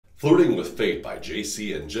Flirting with Fate by J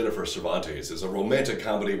C and Jennifer Cervantes is a romantic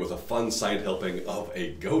comedy with a fun side helping of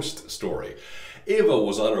a ghost story. Ava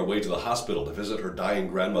was on her way to the hospital to visit her dying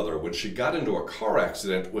grandmother when she got into a car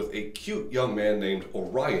accident with a cute young man named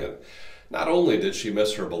Orion. Not only did she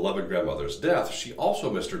miss her beloved grandmother's death, she also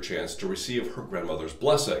missed her chance to receive her grandmother's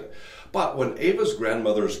blessing. But when Ava's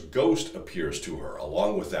grandmother's ghost appears to her,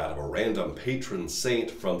 along with that of a random patron saint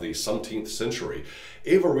from the 17th century,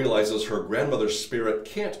 Ava realizes her grandmother's spirit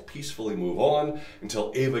can't peacefully move on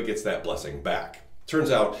until Ava gets that blessing back.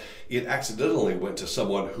 Turns out it accidentally went to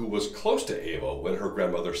someone who was close to Ava when her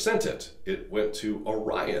grandmother sent it. It went to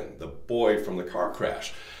Orion, the boy from the car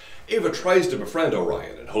crash. Ava tries to befriend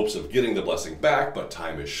Orion in hopes of getting the blessing back, but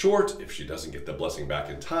time is short. If she doesn't get the blessing back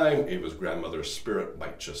in time, Ava's grandmother's spirit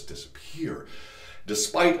might just disappear.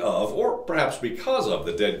 Despite of, or perhaps because of,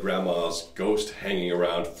 the dead grandma's ghost hanging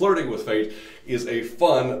around, Flirting with Fate is a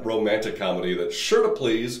fun romantic comedy that's sure to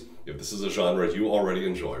please if this is a genre you already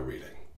enjoy reading.